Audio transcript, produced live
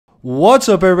What's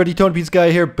up, everybody? Tony P's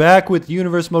Guy here, back with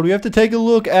Universe Mode. We have to take a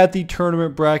look at the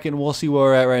tournament bracket, and we'll see where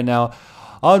we're at right now.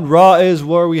 On Raw is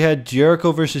where we had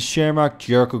Jericho versus Shamrock.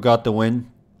 Jericho got the win.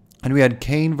 And we had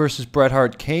Kane versus Bret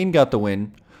Hart. Kane got the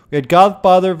win. We had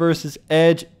Godfather versus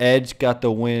Edge. Edge got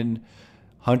the win.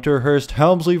 Hunter-Hearst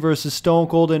Helmsley versus Stone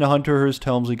Cold, and Hunter-Hearst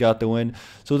Helmsley got the win.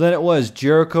 So then it was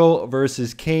Jericho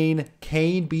versus Kane.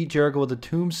 Kane beat Jericho with a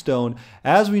tombstone.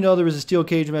 As we know, there was a steel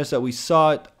cage match that we saw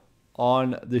it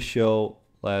on the show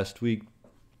last week.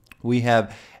 We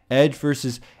have Edge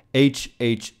versus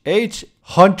HHH.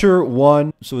 Hunter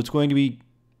won, so it's going to be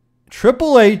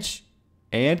Triple H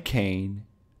and Kane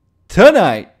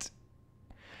tonight.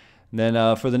 And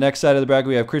then for the next side of the bracket,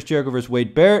 we have Chris Jericho versus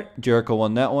Wade Barrett. Jericho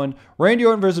won that one. Randy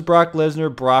Orton versus Brock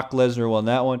Lesnar. Brock Lesnar won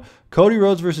that one. Cody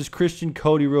Rhodes versus Christian.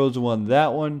 Cody Rhodes won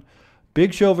that one.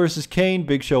 Big Show versus Kane.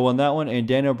 Big Show won that one. And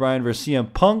Daniel Bryan versus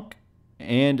CM Punk.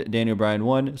 And Daniel Bryan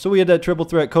won. So we had that triple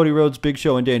threat, Cody Rhodes, Big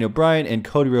Show, and Daniel Bryan, and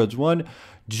Cody Rhodes won.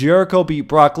 Jericho beat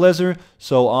Brock Lesnar.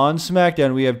 So on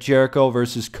SmackDown, we have Jericho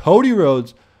versus Cody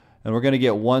Rhodes. And we're going to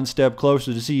get one step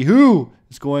closer to see who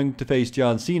is going to face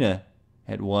John Cena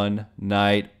at one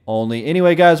night only.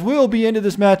 Anyway, guys, we'll be into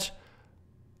this match.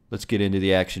 Let's get into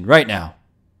the action right now.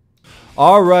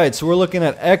 All right, so we're looking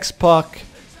at X-Pac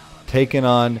taking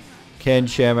on Ken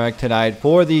Shamrock tonight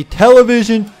for the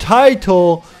television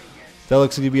title. That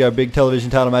looks to be our big television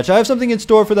title match. I have something in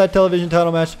store for that television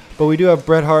title match, but we do have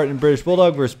Bret Hart and British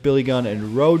Bulldog versus Billy Gunn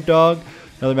and Road Dogg.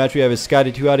 Another match we have is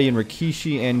Scotty 2 Hotty and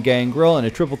Rikishi and Gangrel in a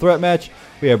triple threat match.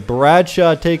 We have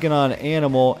Bradshaw taking on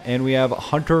Animal, and we have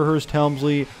Hunter-Hearst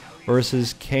Helmsley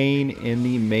versus Kane in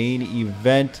the main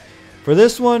event. For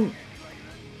this one,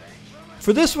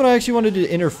 I actually wanted to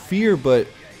interfere, but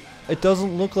it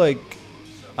doesn't look like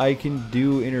I can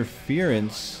do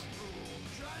interference.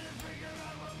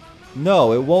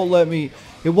 No, it won't let me.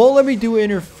 It won't let me do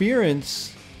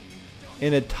interference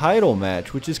in a title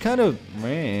match, which is kind of,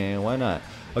 man, why not?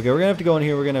 Okay, we're gonna have to go in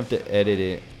here. We're gonna have to edit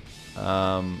it.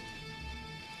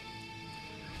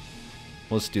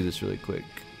 Let's do this really quick.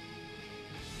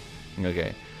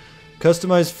 Okay,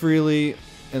 customize freely,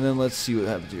 and then let's see what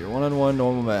happens here. One-on-one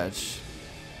normal match.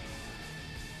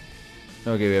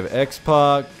 Okay, we have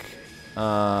X-Pac.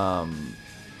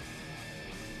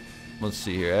 Let's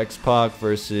see here. X-Pac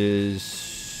versus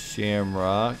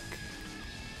Shamrock.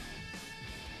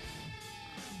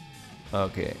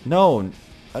 Okay. No.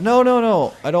 I don't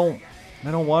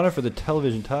want it for the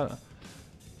television title.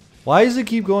 Why does it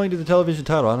keep going to the television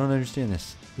title? I don't understand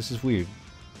this. This is weird.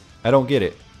 I don't get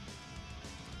it.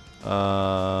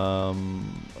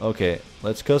 Okay.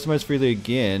 Let's customize freely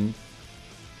again.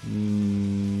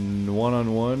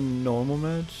 One-on-one normal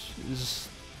match.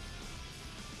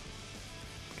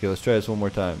 Okay, let's try this one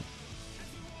more time.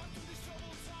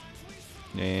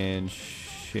 And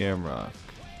Shamrock.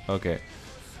 Okay.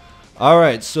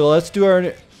 Alright, so let's do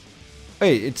our...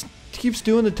 Wait, it keeps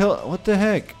doing the what the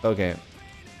heck? Okay.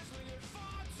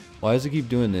 Why does it keep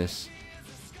doing this?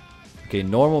 Okay,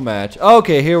 normal match.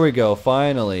 Okay, here we go.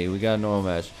 Finally, we got a normal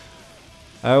match.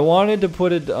 I wanted to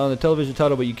put it on the television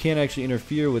title, but you can't actually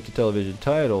interfere with the television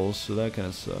titles, so that kind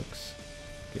of sucks.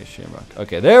 Okay, Shamrock.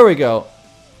 Okay, there we go.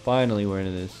 Finally, we're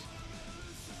into this.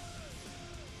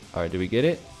 Alright, did we get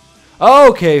it?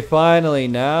 Okay, finally.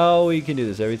 Now we can do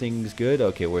this. Everything's good?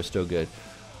 Okay, we're still good.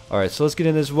 Alright, so let's get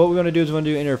into this. What we're going to do is we're going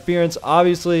to do interference.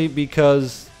 Obviously,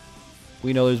 because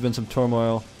we know there's been some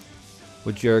turmoil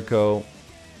with Jericho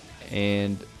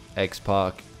and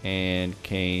X-Pac and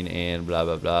Kane and blah,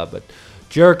 blah, blah. But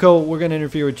Jericho, we're going to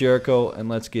interfere with Jericho, and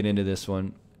let's get into this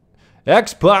one.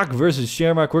 X-Pac versus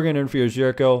Shamrock. We're going to interfere with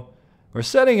Jericho. We're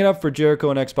setting it up for Jericho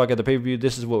and X-Pac at the pay-per-view.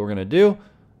 This is what we're going to do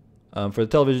for the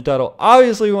television title.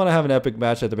 Obviously, we want to have an epic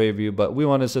match at the pay-per-view, but we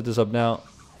want to set this up now.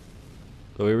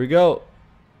 So here we go.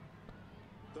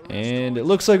 And it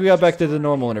looks like we got back to the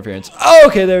normal interference.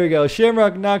 Okay, there we go.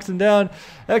 Shamrock knocks him down.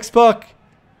 X-Pac.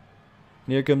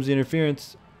 And here comes the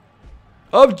interference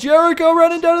of Jericho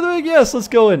running down to the ring. Yes, let's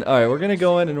go in. All right, we're going to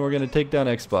go in, and we're going to take down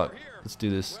X-Pac. Let's do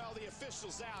this.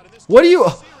 What do you...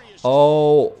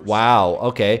 Oh, wow.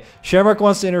 Okay. Shamrock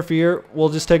wants to interfere. We'll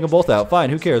just take them both out. Fine.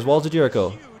 Who cares? Walls of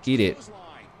Jericho. Eat it.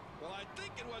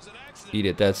 Eat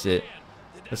it. That's it.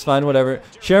 That's fine. Whatever.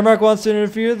 Shamrock wants to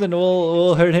interfere, then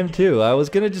we'll hurt him too. I was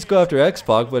going to just go after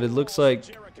X-Pac, but it looks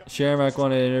like Shamrock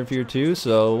wanted to interfere too,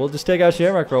 so we'll just take out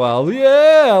Shamrock for a while.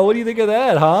 Yeah! What do you think of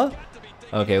that, huh?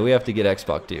 Okay, we have to get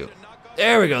X-Pac too.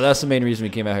 There we go. That's the main reason we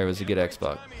came out here, was to get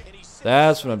X-Pac.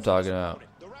 That's what I'm talking about.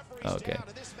 Okay.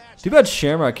 Too bad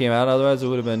Shamrock came out, otherwise it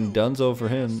would have been donezo for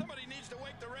him.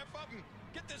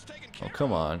 Oh,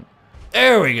 come on.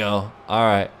 There we go.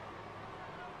 Alright.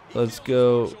 Let's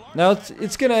go. Now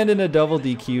it's gonna end in a double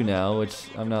DQ now, which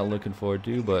I'm not looking forward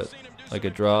to, but like a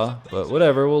draw. But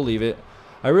whatever, we'll leave it.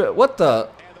 What the?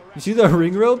 You see the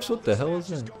ring ropes? What the hell is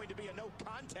that?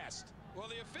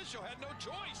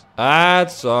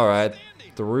 That's all right.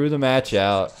 Threw the match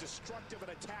out.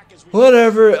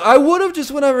 Whatever. I would have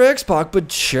just went over X-Pac, but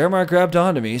Shermark grabbed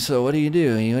onto me. So what do? What do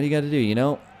you got to do? You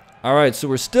know. All right. So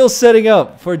we're still setting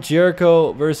up for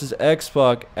Jericho versus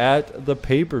X-Pac at the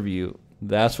pay-per-view.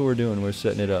 That's what we're doing. We're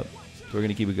setting it up. So we're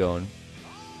gonna keep it going.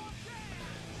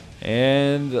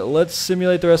 And let's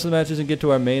simulate the rest of the matches and get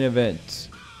to our main event.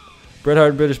 Bret Hart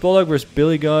and British Bulldog versus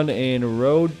Billy Gunn and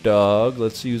Road Dogg.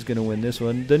 Let's see who's going to win this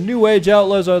one. The New Age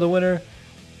Outlaws are the winner.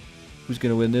 Who's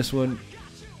going to win this one?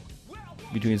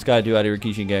 Between Sky Duarte,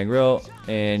 Rikishi, and Gangrel.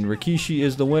 And Rikishi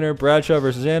is the winner. Bradshaw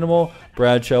versus Animal.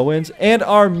 Bradshaw wins. And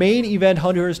our main event,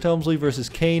 Hunter-Hearst Helmsley versus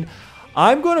Kane.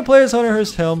 I'm going to play as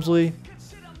Hunter-Hearst Helmsley,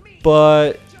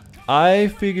 but I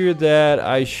figured that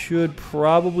I should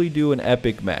probably do an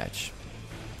epic match.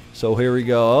 So here we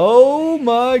go. Oh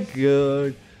my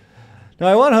god. Now,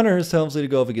 I want Hunter-Hearst Helmsley to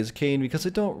go up against Kane because I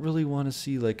don't really want to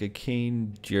see like a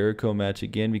Kane-Jericho match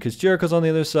again because Jericho's on the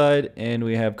other side and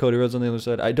we have Cody Rhodes on the other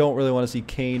side. I don't really want to see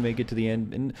Kane make it to the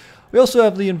end. And we also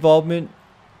have the involvement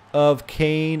of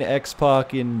Kane,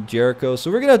 X-Pac, and Jericho.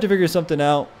 So we're going to have to figure something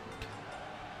out.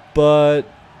 But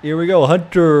here we go.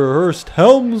 Hunter-Hearst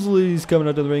Helmsley's coming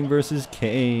out to the ring versus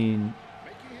Kane.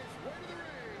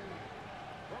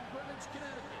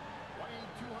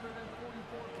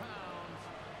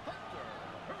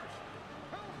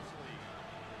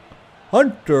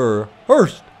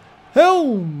 Hunter-Hearst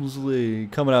Helmsley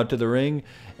coming out to the ring.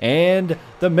 And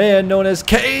the man known as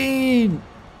Kane.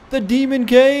 The Demon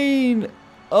Kane.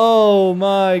 Oh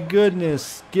my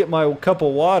goodness. Get my cup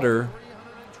of water.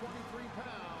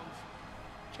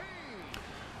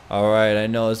 Alright, I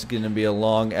know it's going to be a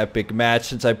long epic match.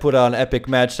 Since I put on epic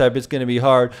match type, it's going to be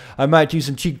hard. I might use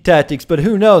some cheap tactics, but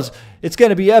who knows? It's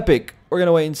going to be epic. We're going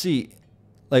to wait and see.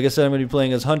 Like I said, I'm going to be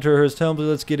playing as Hunter-Hearst Helmsley.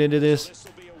 Let's get into this.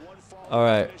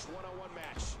 Alright.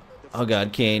 Oh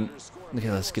god, Kane.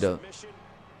 Okay, let's get up.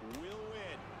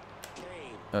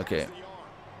 Okay.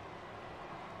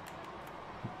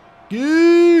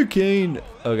 Kane.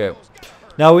 Okay.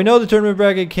 Now we know the tournament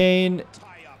bracket. Kane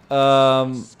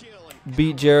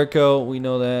beat Jericho. We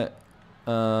know that.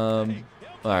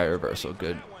 Alright, reversal.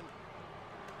 Good.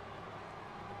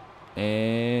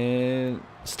 And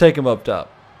let's take him up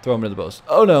top. Throw him to the post.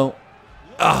 Oh no.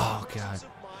 Oh god.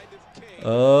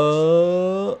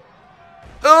 Oh,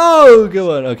 come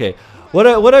on. Okay. What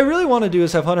I really want to do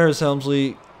is have Hunter-Hearst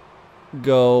Helmsley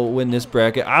go win this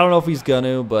bracket. I don't know if he's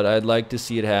gonna, but I'd like to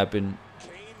see it happen.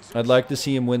 I'd like to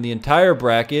see him win the entire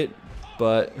bracket,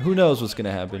 but who knows what's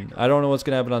gonna happen. I don't know what's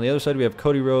gonna happen on the other side. We have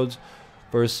Cody Rhodes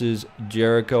versus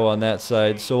Jericho on that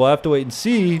side, so we'll have to wait and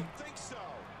see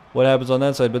what happens on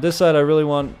that side. But this side, I really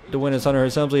want to win as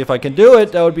Hunter-Hearst Helmsley. If I can do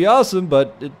it, that would be awesome,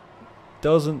 but it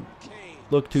doesn't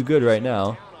look too good right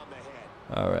now.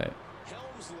 Alright.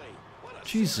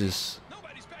 Jesus.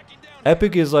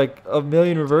 Epic is like a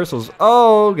million reversals.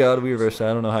 Oh god, we reversed that.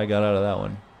 I don't know how I got out of that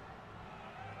one.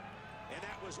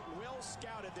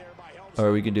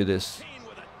 Alright, we can do this.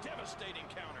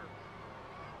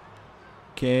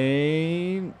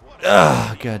 Kane.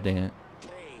 Ah, god dang it.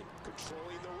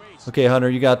 Okay, Hunter,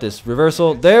 you got this.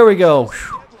 Reversal. There we go.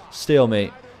 Whew.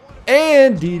 Stalemate.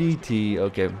 And DDT.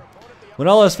 Okay. When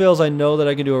all else fails, I know that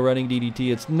I can do a running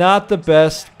DDT. It's not the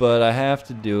best, but I have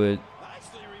to do it.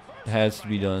 It has to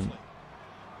be done.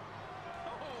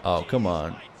 Oh, come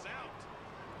on.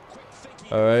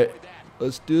 Alright.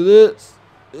 Let's do this.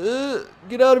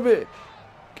 Get out of it.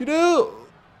 Get out.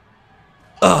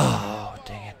 Oh,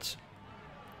 dang it.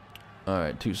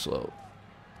 Alright, too slow.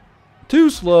 Too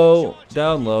slow.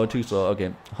 Down low, too slow.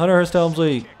 Okay. Hunter-Hearst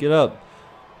Helmsley, get up.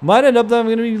 Might end up that I'm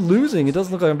going to be losing. It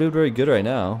doesn't look like I'm doing very good right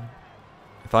now.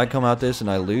 If I come out this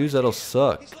and I lose, that'll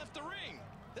suck.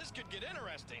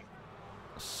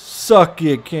 Suck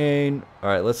it, Kane.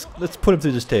 Alright, let's put him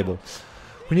through this table.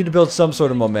 We need to build some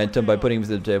sort of momentum by putting him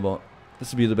through the table.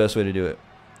 This would be the best way to do it.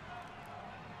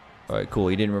 Alright, cool.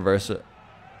 He didn't reverse it.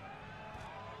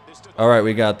 Alright,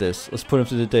 we got this. Let's put him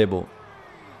through the table.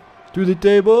 Through the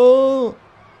table.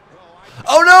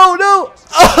 Oh, no, no.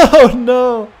 Oh,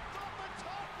 no.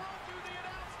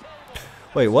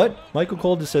 Wait, what? Michael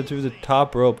Cole just said through the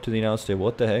top rope to the announce table.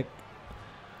 What the heck?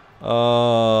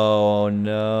 Oh,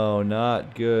 no.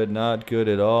 Not good. Not good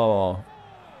at all.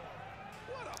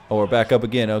 Oh, we're back up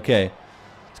again. Okay.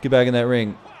 Let's get back in that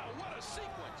ring.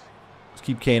 Let's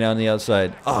keep Kane on the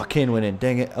outside. Oh, Kane went in.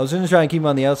 Dang it. I was going to try and keep him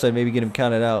on the outside, maybe get him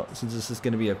counted out, since this is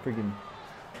going to be a freaking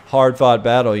hard-fought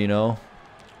battle, you know.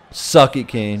 Suck it,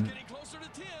 Kane.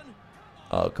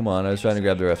 Oh, come on. I was trying to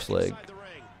grab the ref's leg.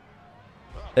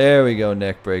 There we go,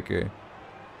 neck breaker.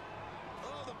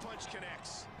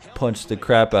 Punch the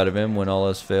crap out of him when all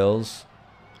else fails.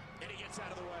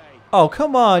 Oh,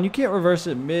 come on. You can't reverse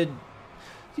it mid.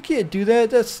 You can't do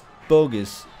that. That's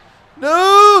bogus.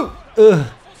 No! Ugh.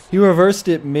 He reversed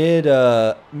it mid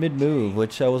move,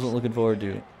 which I wasn't looking forward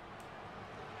to.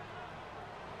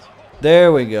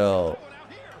 There we go.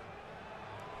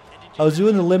 I was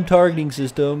doing the limb targeting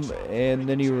system, and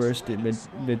then he reversed it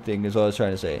mid thing is what I was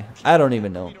trying to say. I don't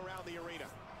even know.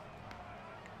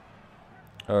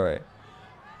 Alright.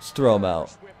 Let's throw him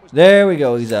out. There we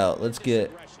go. He's out. Let's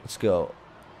go.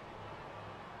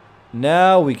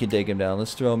 Now we can take him down.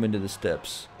 Let's throw him into the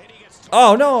steps.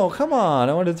 Oh, no. Come on.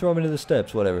 I wanted to throw him into the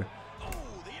steps. Whatever.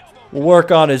 We'll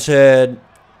work on his head.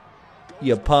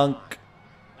 You punk.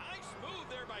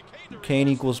 Kane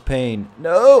equals pain.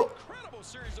 No.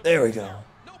 There we go.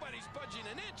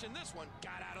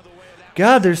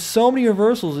 God, there's so many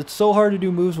reversals. It's so hard to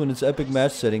do moves when it's epic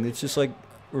match setting. It's just like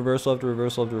reversal after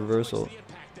reversal after reversal.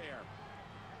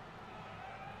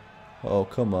 Oh,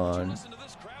 come on.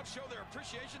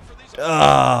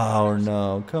 Oh,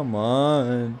 no. Come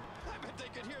on.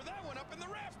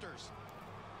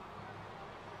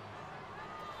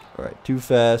 Alright, too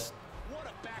fast.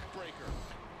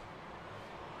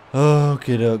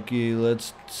 Okie dokie.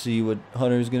 Let's see what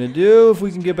Hunter's going to do if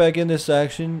we can get back in this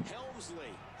action.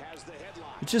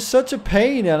 It's just such a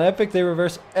pain. On Epic, they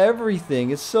reverse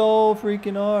everything. It's so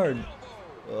freaking hard.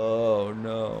 Oh,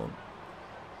 no.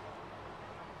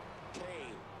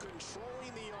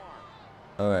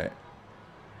 Alright.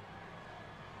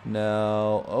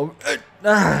 Now. Oh.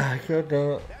 I can't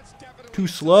do it. Too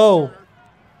slow.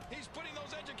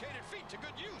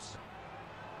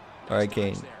 Alright,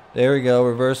 Kane. There we go.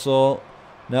 Reversal.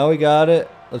 Now we got it.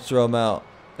 Let's throw him out.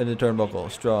 In the turnbuckle.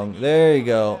 Strong. There you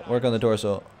go. Work on the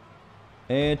torso.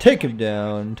 And take him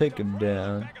down. Take him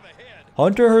down.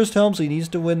 Hunter-Hearst Helmsley needs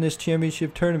to win this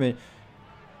championship tournament.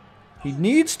 He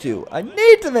needs to. I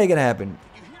need to make it happen.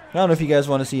 I don't know if you guys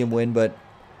want to see him win, but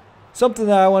something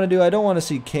that I want to do. I don't want to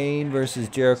see Kane versus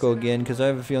Jericho again because I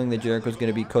have a feeling that Jericho's going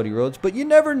to beat Cody Rhodes. But you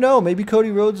never know. Maybe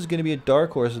Cody Rhodes is going to be a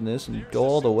dark horse in this and go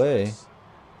all the way.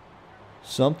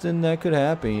 Something that could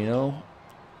happen, you know.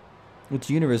 It's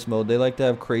universe mode. They like to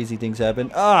have crazy things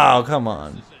happen. Oh, come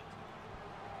on.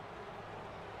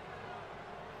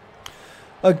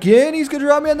 Again, he's going to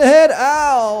drop me on the head.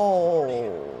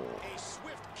 Ow.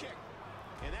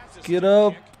 Get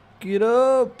up. Get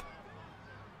up.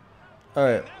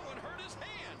 Alright.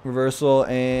 Reversal,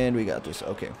 and we got this.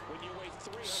 Okay.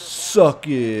 Suck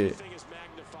it.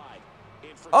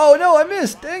 Oh, no, I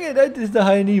missed. Dang it. I did the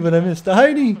high knee, but I missed the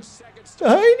high knee. The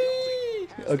high knee.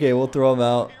 Okay, we'll throw him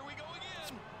out.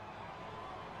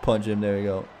 Punch him. There we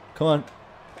go. Come on.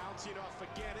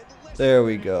 There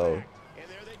we go.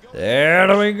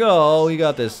 There we go. We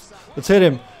got this. Let's hit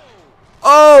him.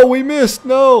 Oh, we missed.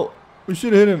 No. We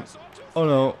should have hit him. Oh,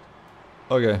 no.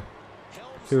 Okay.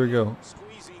 Here we go.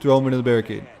 Throw him into the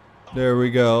barricade. There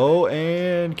we go.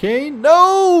 And Kane.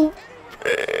 No.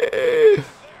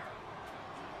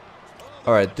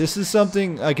 All right. This is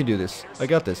something. I can do this. I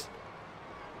got this.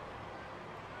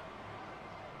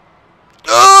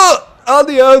 On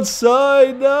the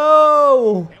outside.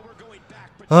 No.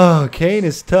 Oh, Kane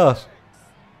is tough.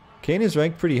 Kane is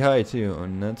ranked pretty high too,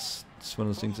 and that's one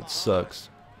of those things that sucks.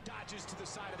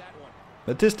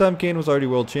 But this time Kane was already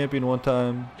world champion one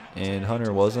time, and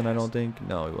Hunter wasn't, I don't think.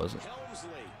 No, he wasn't.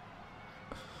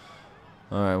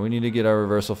 Alright, we need to get our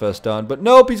reversal fest done. But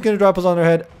nope, he's going to drop us on their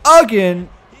head again.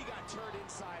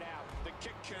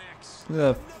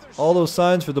 Yeah, all those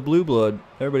signs for the blue blood.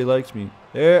 Everybody likes me.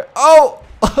 There. Oh!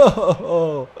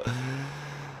 Oh!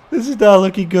 This is not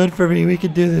looking good for me. We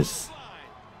can do this.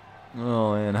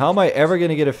 Oh, man. How am I ever going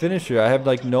to get a finisher? I have,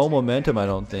 like, no momentum, I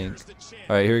don't think.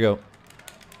 Alright, here we go.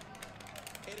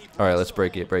 Alright, let's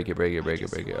break it. Break it, break it, break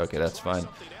it, break it. Okay, that's fine.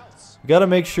 We got to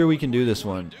make sure we can do this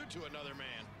one.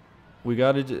 We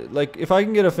got to, like, if I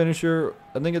can get a finisher,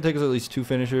 I think it takes at least 2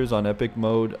 finishers on epic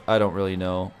mode. I don't really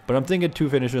know. But I'm thinking 2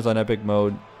 finishers on epic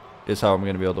mode is how I'm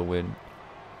going to be able to win.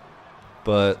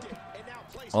 But,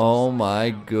 oh my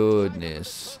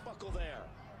goodness.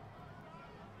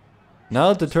 Now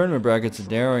that the tournament brackets are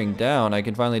narrowing down, I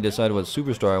can finally decide what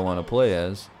superstar I want to play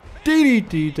as.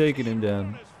 DDT taking him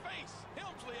down.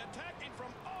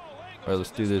 Alright,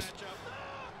 let's do this.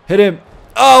 Hit him.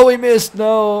 Oh, we missed.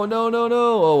 No, no, no,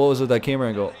 no. Oh, what was it, that camera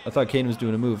angle? I thought Kane was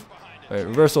doing a move. Alright,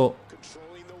 reversal.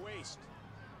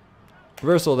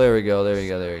 Reversal, there we go, there we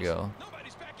go, there we go.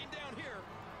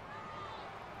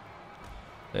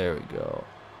 There we go.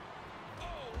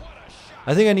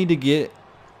 I think I need to get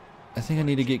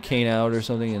Kane out or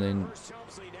something, and then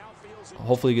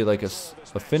hopefully get like a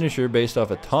finisher based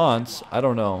off of taunts. I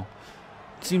don't know.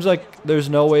 It seems like there's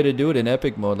no way to do it in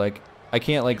epic mode. Like I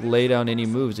can't like lay down any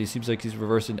moves. It seems like he's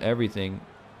reversing everything.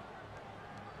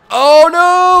 Oh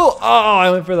no! Oh, I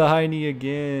went for the high knee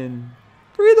again.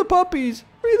 Free the puppies!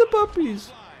 Free the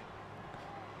puppies!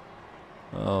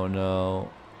 Oh no.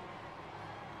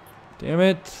 Damn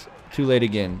it. Too late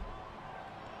again.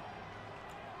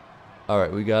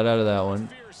 Alright, we got out of that one.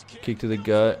 Kick to the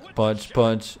gut. Punch,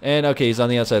 punch. And okay, he's on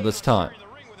the outside. Let's taunt.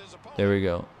 There we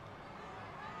go.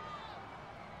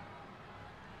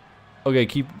 Okay,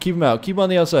 keep him out. Keep him on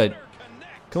the outside.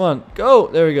 Come on. Go!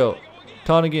 There we go.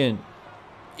 Taunt again.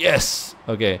 Yes!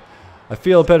 Okay. I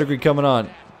feel a pedigree coming on.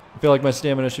 I feel like my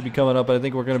stamina should be coming up, but I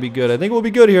think we're going to be good. I think we'll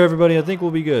be good here, everybody. I think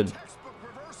we'll be good.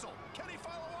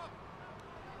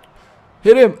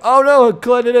 Hit him! Oh no!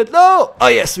 Collided it! No! Oh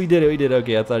yes, we did it. We did.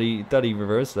 Okay, I thought he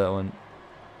reversed that one.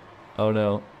 Oh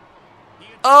no!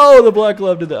 Oh, the black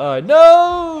glove to the eye.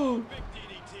 No!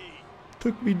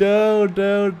 Took me down,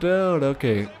 down, down.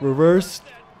 Okay, reverse.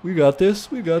 We got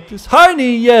this. We got this. High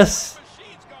knee, yes.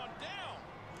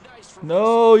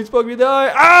 No, he spoke me in the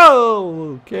eye.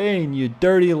 Ow! Kane, you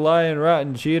dirty, lying,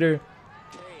 rotten cheater.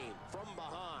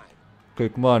 Okay,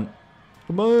 come on.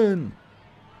 Come on.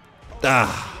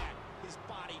 Ah.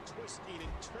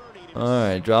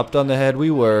 Alright, dropped on the head. We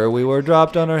were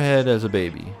dropped on our head as a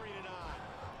baby.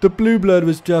 The blue blood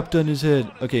was dropped on his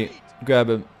head. Okay, grab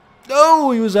him.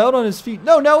 No, he was out on his feet.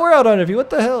 No, now we're out on our feet. What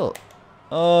the hell?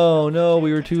 Oh, no,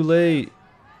 we were too late.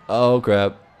 Oh,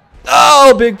 crap.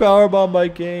 Oh, big power bomb by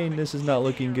Kane. This is not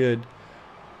looking good.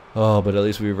 Oh, but at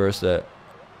least we reversed that.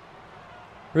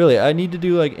 Really, I need to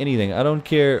do like anything. I don't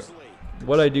care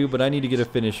what I do, but I need to get a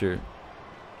finisher.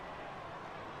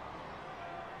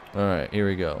 Alright, here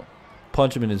we go.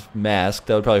 Punch him in his mask.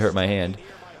 That would probably hurt my hand.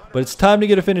 But it's time to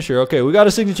get a finisher. Okay, we got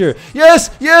a signature. Yes,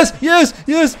 yes, yes,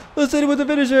 yes. Let's hit it with a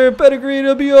finisher. Pedigree,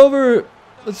 it'll be over.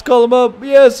 Let's call him up.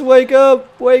 Yes, wake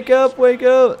up, wake up, wake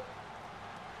up.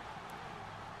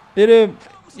 Hit him.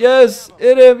 Yes,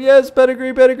 hit him. Yes,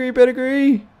 pedigree, pedigree,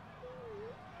 pedigree.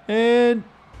 And,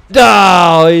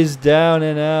 oh, he's down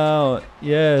and out.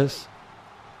 Yes.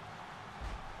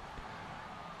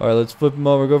 All right, let's flip him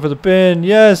over. Go for the pin.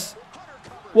 Yes.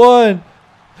 One.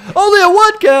 Only a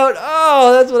one count.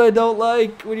 Oh, that's what I don't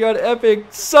like when you're on epic.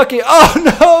 Suck it.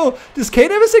 Oh, no. Does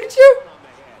Kane have a signature?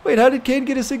 Wait, how did Kane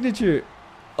get a signature?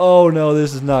 Oh, no,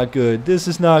 this is not good. This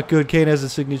is not good. Kane has a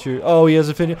signature. Oh, he has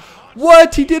a finisher.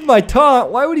 What? He did my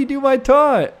taunt. Why would he do my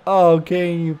taunt? Oh,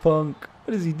 Kane, you punk.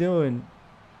 What is he doing?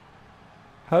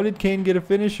 How did Kane get a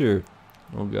finisher?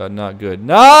 Oh, God, not good.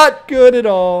 Not good at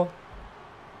all.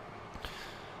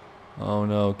 Oh,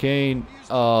 no. Kane.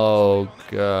 Oh,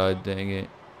 God, dang it.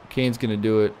 Kane's going to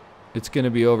do it. It's going to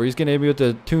be over. He's going to hit me with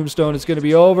the tombstone. It's going to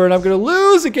be over, and I'm going to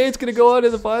lose, and Kane's going to go on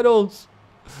in the finals.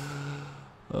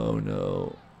 Oh,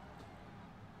 no.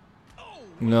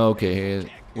 No, okay.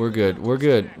 We're good. We're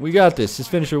good. We got this. His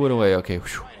finisher went away. Okay.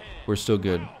 Whew. We're still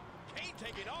good.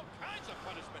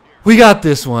 We got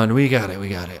this one. We got it. We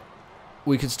got it.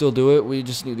 We can still do it. We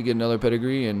just need to get another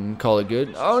pedigree and call it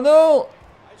good. Oh, no.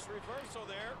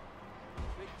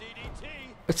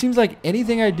 It seems like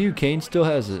anything I do, Kane still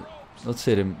has it. Let's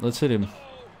hit him. Let's hit him.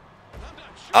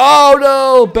 Oh,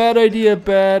 no. Bad idea.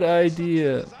 Bad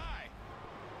idea.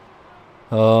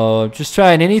 Oh, I'm just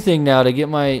trying anything now to get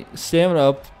my stamina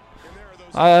up.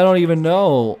 I don't even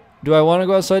know. Do I want to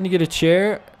go outside and get a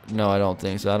chair? No, I don't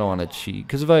think so. I don't want to cheat.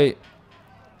 Because if I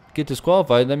get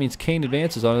disqualified, that means Kane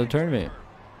advances on the tournament.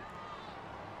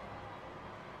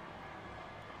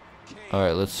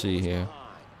 Alright, let's see here.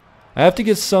 I have to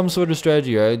get some sort of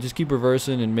strategy. I just keep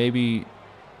reversing and maybe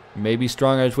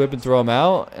strong edge whip and throw him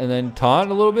out. And then taunt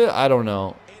a little bit. I don't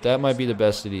know. That might be the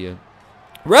best idea.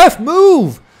 Ref,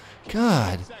 move!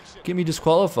 God, get me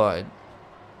disqualified.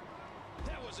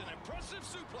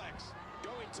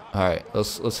 All right,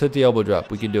 let's hit the elbow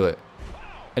drop. We can do it.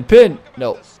 And pin.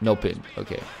 No, no pin.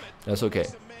 Okay, that's okay.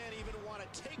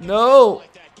 No.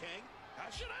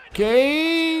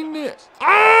 Kane.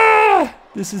 Ah!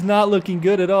 This is not looking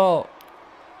good at all.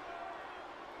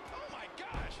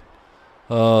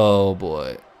 Oh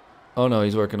boy. Oh no,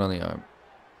 he's working on the arm.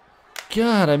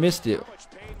 God, I missed it.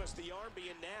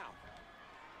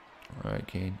 All right,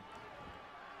 Kane.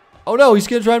 Oh no, he's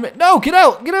gonna try and no, get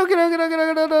out, get out, get out, get out, get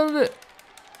out, get out, get out.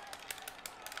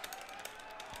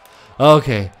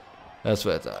 Okay, that's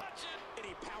what I thought.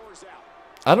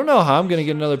 I don't know how I'm gonna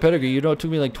get another pedigree. You know, it took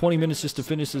me like 20 minutes just to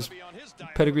finish this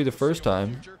pedigree the first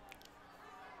time.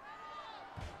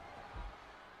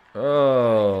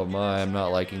 Oh my, I'm not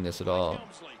liking this at all.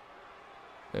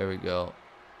 There we go.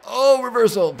 Oh,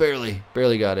 reversal. Barely.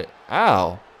 Barely got it.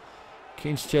 Ow.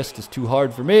 Kane's chest is too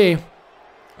hard for me.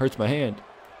 Hurts my hand.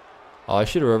 Oh, I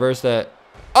should have reversed that.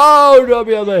 Oh,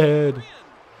 W on the head.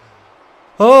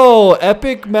 Oh,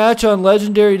 epic match on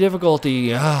legendary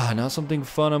difficulty. Ah, not something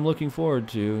fun I'm looking forward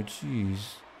to.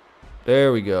 Jeez.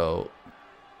 There we go.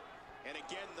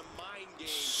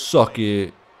 Suck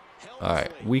it.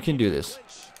 Alright, we can do this.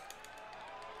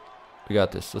 We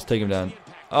got this. Let's take him down.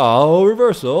 Oh,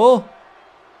 reversal.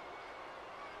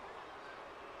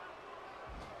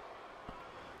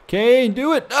 Kane,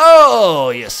 do it. Oh,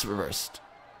 yes, reversed.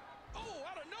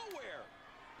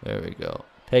 There we go.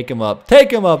 Take him up.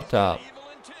 Take him up top.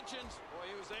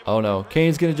 Oh, no.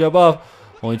 Kane's going to jump off.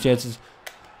 Only chances.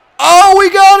 Oh, we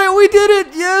got it. We did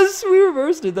it. Yes, we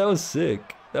reversed it. That was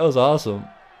sick. That was awesome.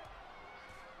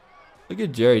 Look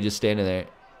at Jerry just standing there.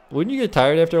 Wouldn't you get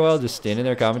tired after a while just standing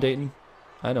there commentating?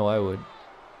 I know I would.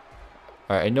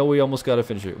 Alright, I know we almost got a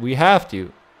finisher. We have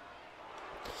to.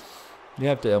 We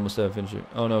have to almost have a finisher.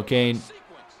 Oh no, Kane.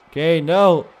 Kane,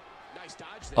 no.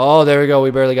 Oh, there we go.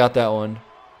 We barely got that one.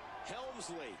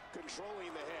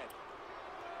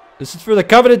 This is for the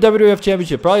coveted WWF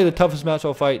Championship. Probably the toughest match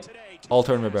I'll fight all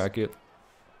tournament bracket.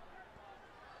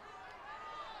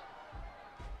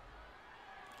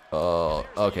 Oh,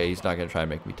 okay. He's not going to try and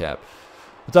make me tap.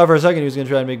 I thought for a second he was going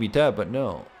to try and make me tap, but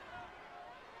no.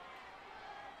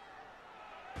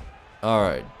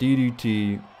 Alright,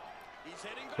 DDT.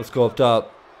 Let's go up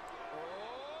top.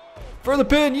 For the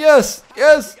pin, yes!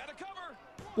 Yes!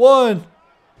 One!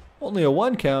 Only a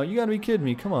one count? You gotta be kidding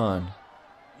me, come on.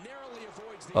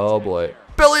 Oh boy.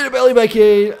 Belly to belly by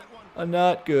Kane!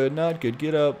 Not good, not good.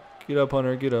 Get up. Get up,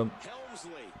 Hunter, get up.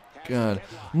 God.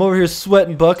 I'm over here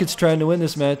sweating buckets trying to win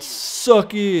this match.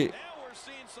 Suck it!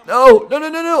 No! No, no,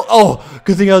 no, no! Oh!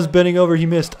 Good thing I was bending over, he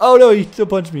missed. Oh no, he still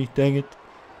punched me. Dang it.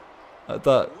 I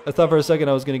thought for a second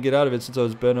I was gonna get out of it since I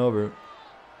was bent over.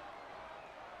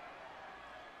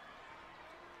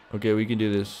 Okay, we can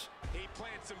do this.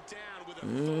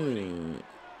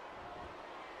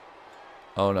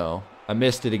 Oh no. I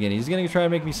missed it again. He's gonna try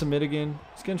and make me submit again.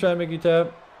 He's gonna try and make me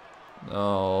tap.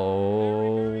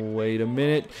 Oh, wait a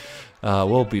minute.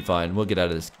 We'll be fine. We'll get out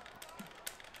of this.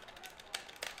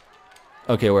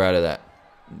 Okay, we're out of that.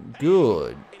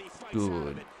 Good.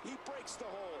 Good.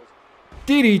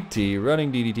 DDT.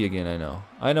 Running DDT again, I know.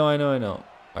 I know.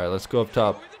 Alright, let's go up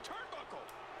top.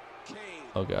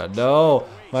 Oh god, no.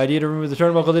 My idea to remove the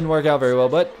turnbuckle didn't work out very well,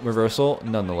 but reversal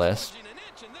nonetheless.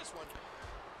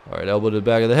 Alright, elbow to the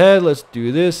back of the head. Let's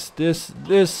do this,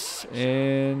 this,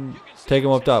 and take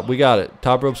him up top. We got it.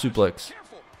 Top rope suplex.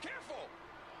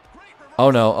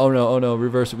 Oh no, oh no, oh no.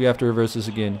 Reverse it. We have to reverse this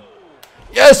again.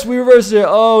 Yes, we reversed it.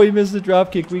 Oh, he missed the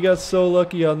drop kick. We got so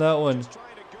lucky on that one.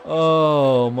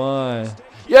 Oh my.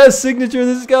 Yes, signature.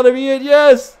 This has got to be it.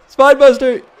 Yes.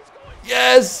 Spinebuster.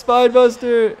 Yes,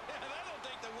 Spinebuster.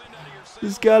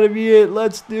 This has got to be it.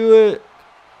 Let's do it.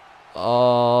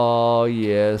 Oh,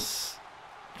 yes.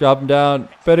 Drop him down.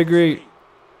 Pedigree.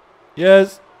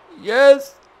 Yes.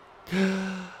 Yes.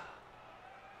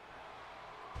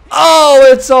 Oh,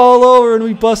 it's all over and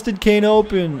we busted Kane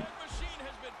open.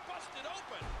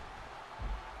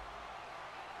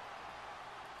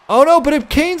 Oh no, but if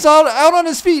Kane's out on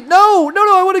his feet. No,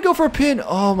 I want to go for a pin.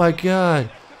 Oh my god.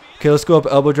 Okay, let's go up,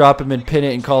 elbow drop him and pin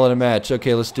it and call it a match.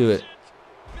 Okay, let's do it.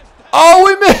 Oh,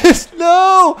 we missed.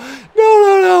 No,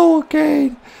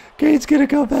 Kane. Kane's going to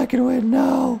go back and win.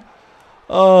 No.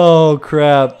 Oh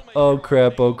crap. Oh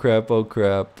crap.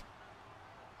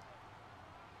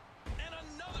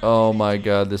 Oh my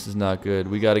god, this is not good.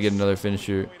 We got to get another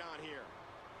finisher.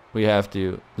 We have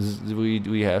to.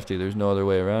 We have to. There's no other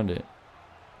way around it.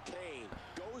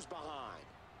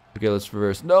 Okay, let's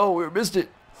reverse. No, we missed it.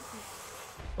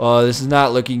 Oh, this is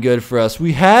not looking good for us.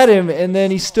 We had him, and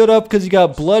then he stood up because he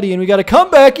got bloody, and we got a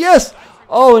comeback. Yes.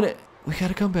 Oh, and we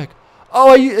got a comeback.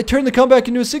 Oh, I turned the comeback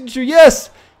into a signature. Yes.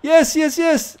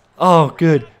 Oh,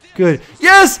 good.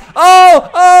 Yes.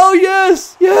 Oh,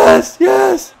 yes.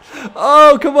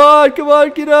 Oh, come on.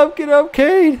 Get up,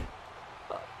 Kane.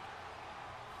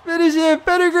 Finish it.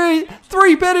 Pedigree.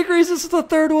 3 pedigrees. This is the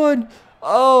 3rd one.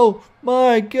 Oh,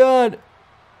 my God.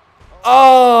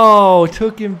 Oh,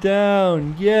 took him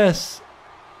down. Yes.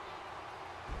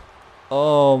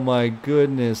 Oh, my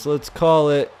goodness. Let's call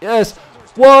it. Yes.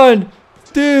 1,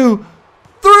 2, 3.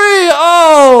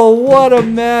 Oh, what a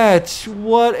match.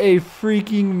 What a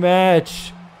freaking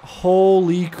match.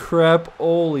 Holy crap.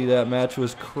 Holy, that match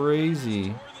was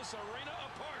crazy.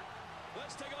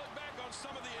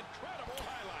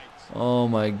 Oh,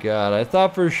 my God. I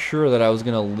thought for sure that I was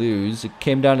going to lose. It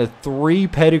came down to 3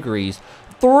 pedigrees.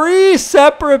 3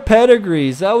 separate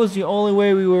pedigrees. That was the only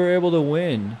way we were able to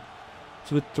win.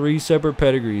 So with 3 separate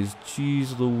pedigrees.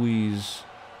 Jeez Louise.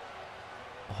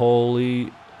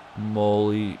 Holy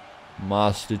moly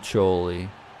mastacholi.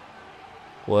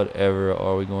 Whatever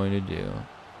are we going to do?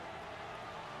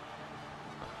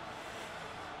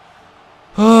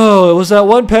 Oh, it was that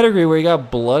one pedigree where he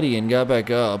got bloody and got back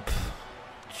up.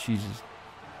 Jesus.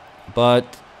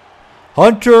 But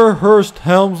Hunter-Hearst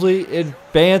Helmsley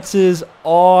advances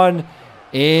on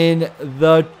in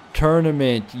the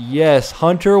tournament. Yes,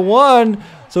 Hunter won.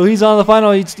 So he's on the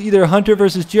final. It's either Hunter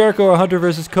versus Jericho or Hunter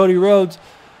versus Cody Rhodes.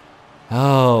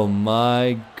 Oh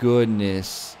my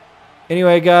goodness.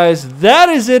 Anyway, guys, that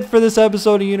is it for this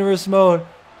episode of Universe Mode.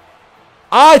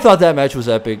 I thought that match was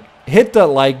epic. Hit the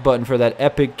like button for that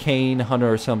epic Kane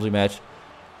Hunter-Hearst Helmsley match.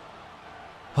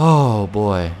 Oh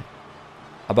boy.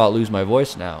 About to lose my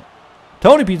voice now.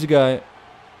 Tony Pizza Guy,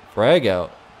 frag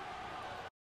out.